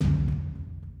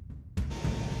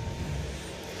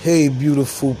Hey,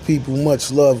 beautiful people,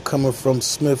 much love coming from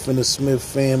Smith and the Smith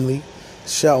family.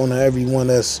 Shouting to everyone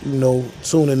that's,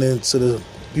 tuning into the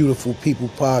Beautiful People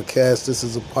podcast. This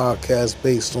is a podcast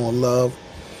based on love,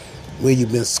 where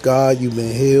you've been scarred, you've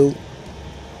been healed,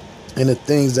 and the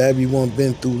things that everyone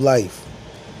been through life.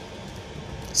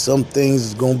 Some things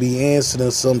is going to be answered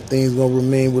and some things going to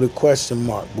remain with a question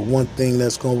mark. But one thing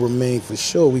that's going to remain for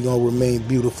sure, we're going to remain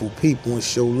beautiful people and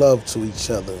show love to each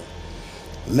other.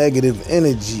 Negative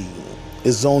energy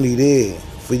is only there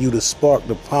for you to spark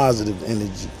the positive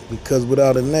energy, because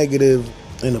without a negative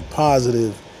and a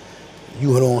positive,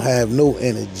 you don't have no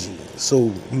energy.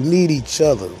 So you need each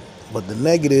other, but the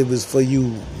negative is for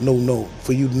you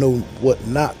for you to know what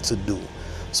not to do.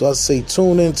 So I say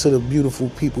tune into the Beautiful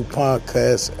People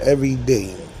podcast every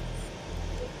day.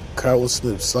 Carl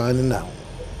Smith signing out.